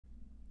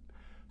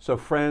So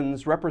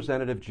friends,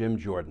 Representative Jim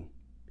Jordan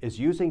is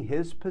using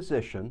his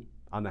position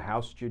on the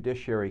House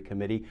Judiciary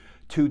Committee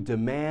to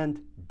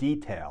demand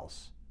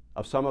details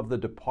of some of the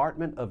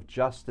Department of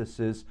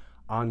Justice's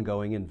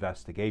ongoing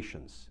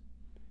investigations.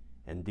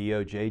 And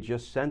DOJ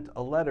just sent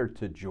a letter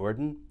to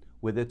Jordan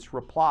with its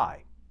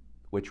reply,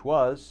 which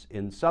was,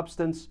 in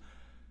substance,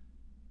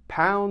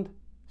 pound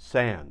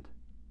sand.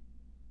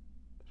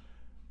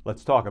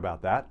 Let's talk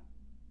about that,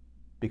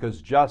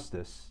 because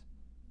justice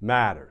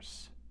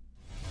matters.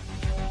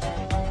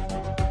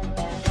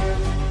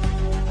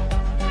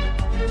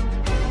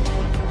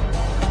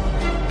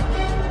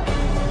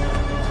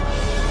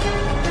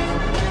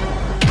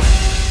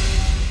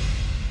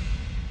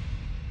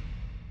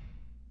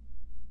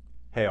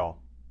 Hey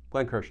all,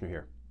 Glenn Kirshner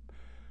here.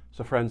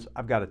 So friends,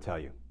 I've got to tell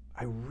you,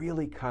 I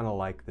really kind of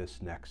like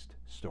this next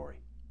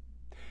story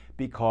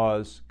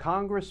because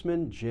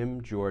Congressman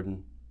Jim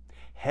Jordan,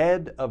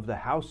 head of the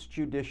House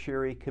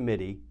Judiciary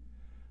Committee,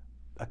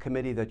 a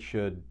committee that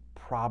should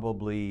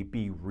probably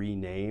be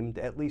renamed,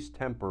 at least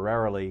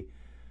temporarily,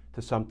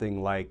 to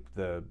something like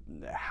the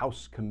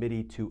House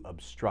Committee to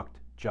Obstruct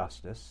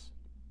Justice.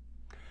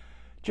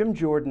 Jim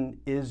Jordan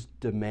is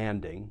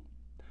demanding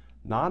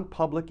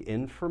non-public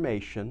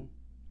information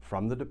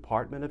from the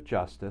Department of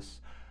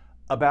Justice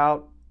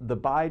about the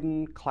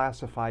Biden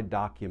classified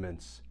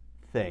documents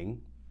thing,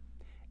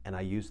 and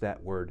I use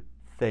that word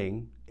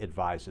thing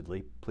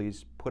advisedly.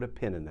 Please put a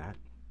pin in that.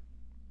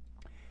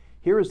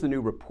 Here is the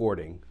new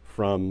reporting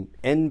from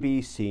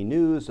NBC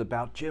News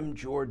about Jim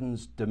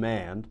Jordan's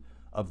demand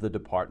of the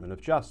Department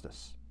of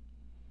Justice.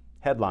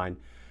 Headline: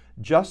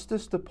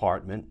 Justice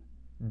Department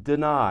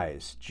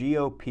denies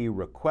GOP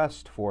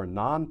request for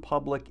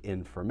non-public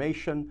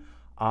information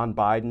on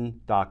Biden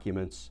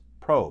documents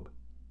probe.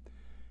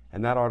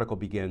 And that article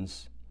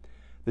begins,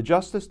 the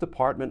Justice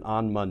Department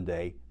on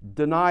Monday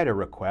denied a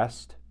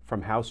request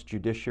from House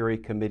Judiciary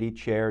Committee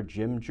Chair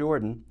Jim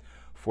Jordan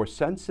for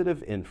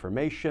sensitive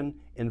information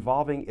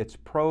involving its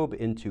probe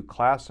into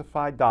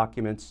classified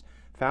documents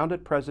found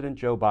at President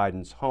Joe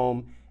Biden's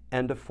home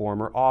and a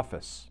former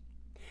office.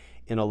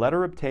 In a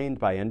letter obtained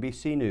by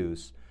NBC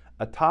News,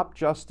 a top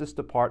Justice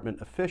Department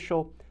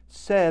official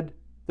said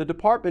the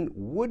department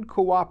would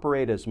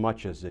cooperate as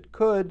much as it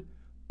could,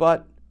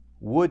 but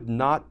would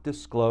not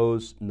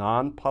disclose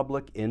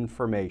non-public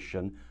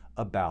information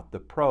about the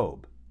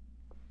probe.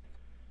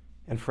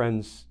 And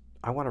friends,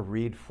 I want to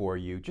read for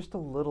you just a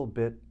little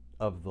bit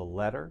of the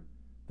letter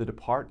the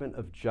Department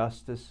of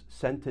Justice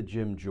sent to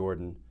Jim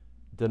Jordan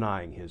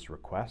denying his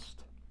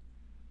request.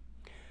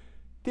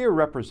 Dear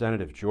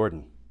Representative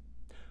Jordan,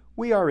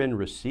 we are in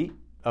receipt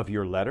of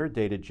your letter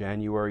dated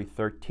January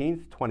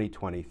 13th,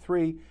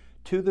 2023,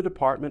 to the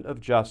Department of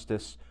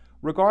Justice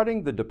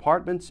regarding the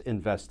department's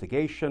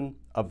investigation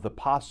of the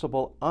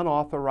possible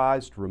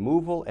unauthorized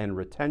removal and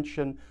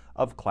retention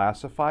of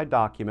classified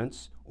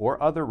documents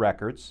or other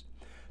records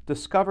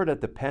discovered at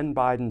the Penn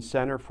Biden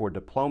Center for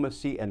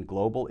Diplomacy and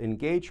Global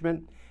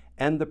Engagement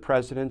and the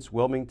President's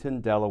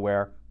Wilmington,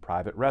 Delaware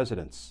private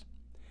residence.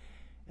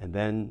 And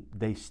then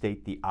they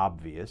state the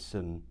obvious,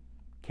 in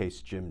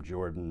case Jim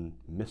Jordan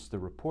missed the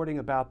reporting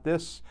about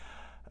this.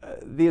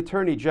 The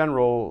Attorney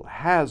General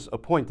has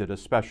appointed a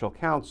special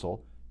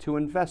counsel to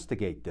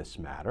investigate this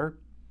matter.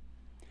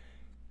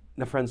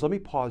 Now, friends, let me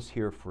pause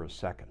here for a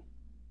second,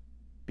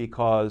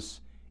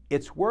 because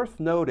it's worth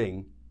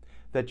noting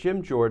that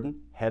Jim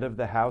Jordan, head of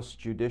the House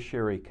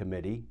Judiciary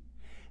Committee,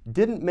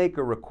 didn't make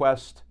a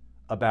request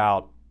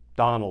about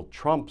Donald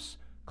Trump's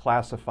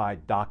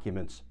classified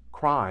documents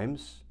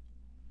crimes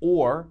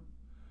or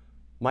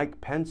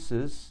Mike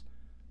Pence's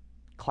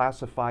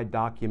classified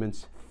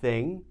documents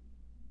thing.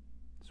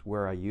 It's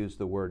where I use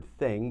the word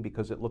thing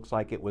because it looks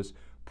like it was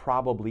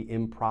probably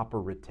improper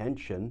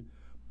retention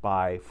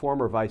by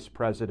former Vice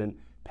President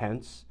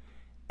Pence,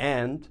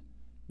 and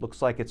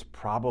looks like it's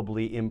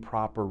probably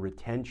improper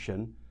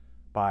retention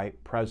by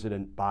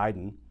President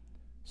Biden.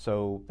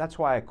 So that's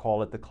why I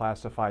call it the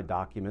classified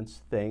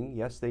documents thing.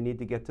 Yes, they need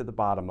to get to the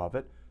bottom of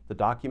it. The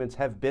documents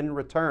have been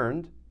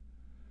returned,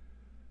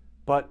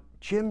 but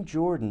Jim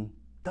Jordan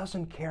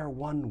doesn't care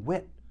one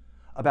whit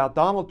about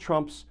Donald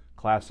Trump's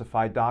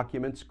classified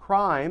documents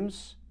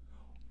crimes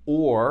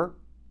or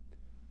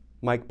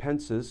Mike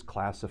Pence's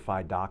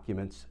classified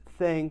documents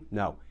thing.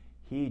 No,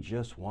 he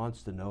just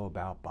wants to know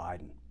about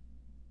Biden.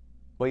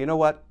 Well, you know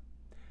what?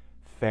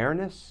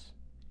 Fairness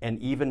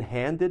and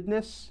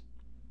even-handedness,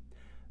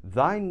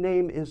 thy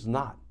name is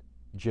not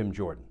Jim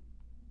Jordan.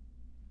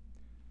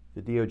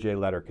 The DOJ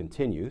letter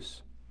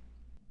continues.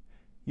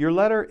 Your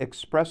letter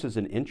expresses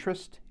an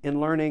interest in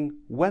learning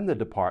when the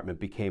department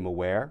became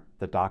aware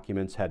the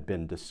documents had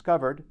been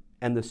discovered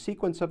and the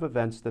sequence of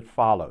events that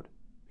followed.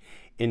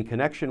 In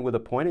connection with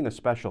appointing a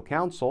special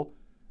counsel,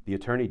 the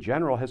Attorney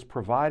General has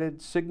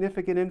provided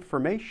significant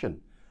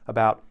information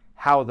about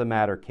how the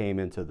matter came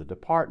into the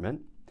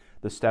department,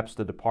 the steps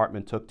the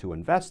department took to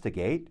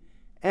investigate,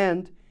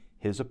 and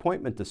his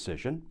appointment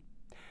decision.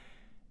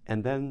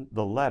 And then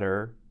the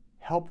letter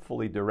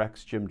helpfully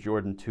directs Jim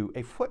Jordan to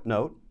a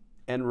footnote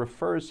and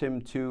refers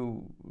him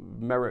to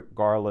Merrick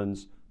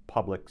Garland's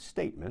public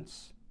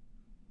statements,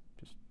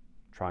 just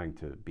trying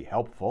to be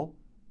helpful,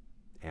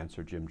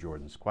 answer Jim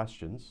Jordan's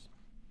questions.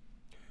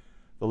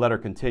 The letter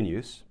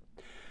continues,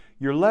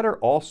 your letter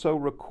also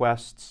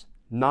requests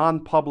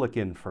non-public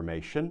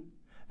information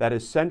that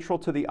is central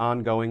to the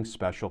ongoing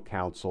special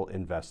counsel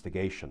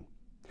investigation.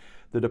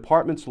 The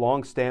department's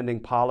long-standing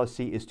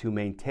policy is to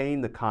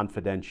maintain the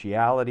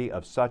confidentiality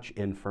of such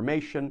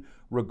information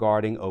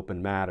regarding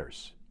open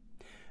matters.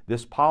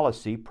 This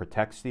policy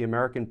protects the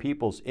American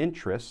people's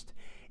interest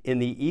in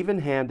the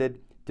even-handed,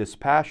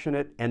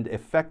 dispassionate, and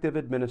effective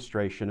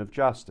administration of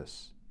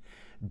justice.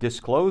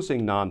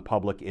 Disclosing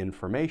non-public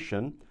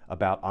information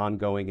about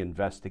ongoing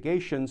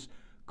investigations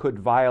could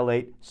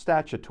violate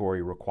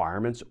statutory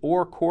requirements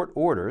or court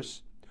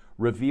orders,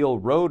 reveal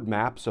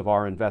roadmaps of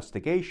our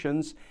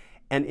investigations,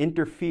 and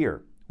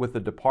interfere with the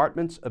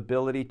department's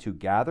ability to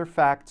gather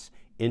facts,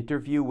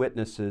 interview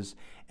witnesses,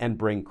 and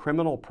bring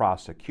criminal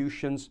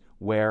prosecutions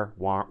where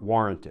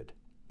warranted.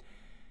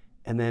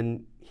 And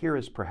then here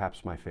is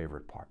perhaps my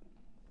favorite part.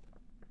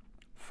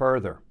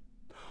 Further,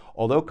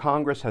 although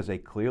Congress has a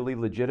clearly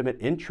legitimate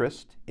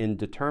interest in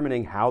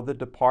determining how the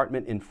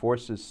department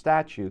enforces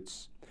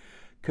statutes,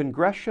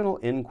 congressional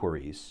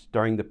inquiries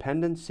during the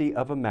pendency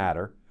of a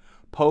matter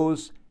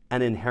pose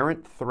an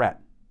inherent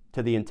threat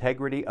to the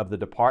integrity of the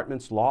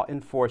department's law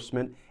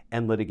enforcement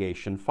and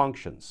litigation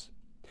functions.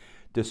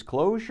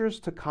 Disclosures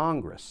to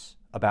Congress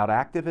about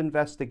active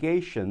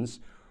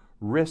investigations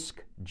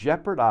risk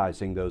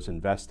jeopardizing those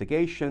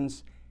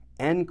investigations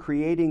and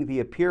creating the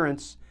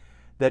appearance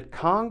that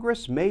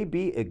Congress may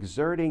be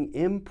exerting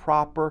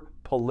improper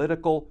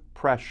political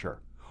pressure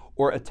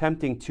or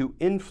attempting to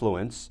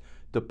influence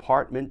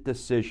department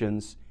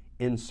decisions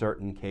in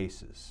certain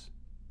cases.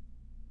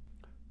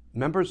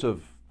 Members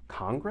of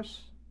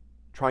Congress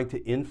trying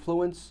to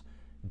influence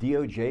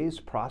DOJ's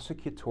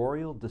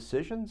prosecutorial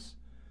decisions?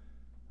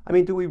 I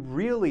mean, do we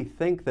really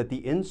think that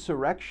the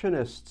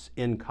insurrectionists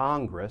in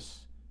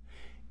Congress,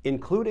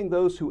 including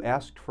those who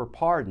asked for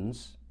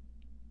pardons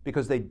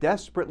because they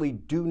desperately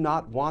do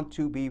not want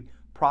to be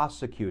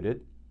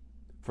prosecuted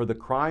for the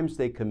crimes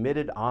they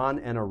committed on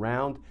and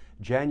around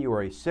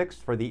January 6th,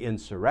 for the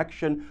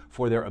insurrection,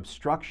 for their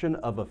obstruction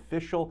of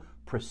official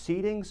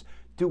proceedings,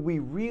 do we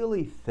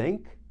really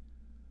think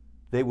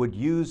they would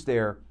use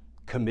their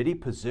committee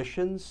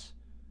positions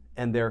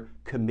and their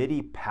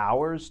committee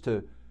powers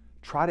to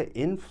try to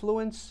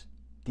influence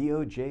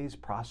DOJ's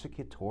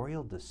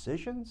prosecutorial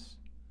decisions?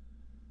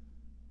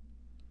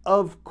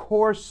 Of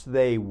course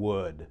they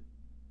would.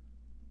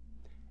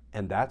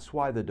 And that's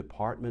why the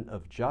Department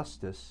of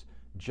Justice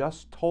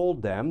just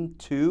told them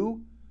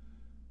to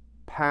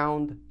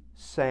pound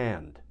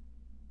sand.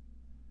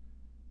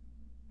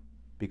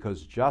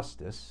 Because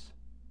justice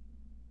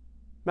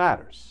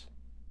matters.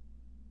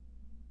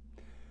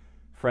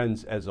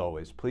 Friends, as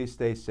always, please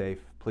stay safe,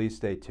 please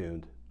stay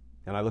tuned,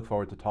 and I look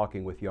forward to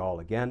talking with you all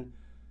again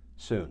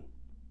soon.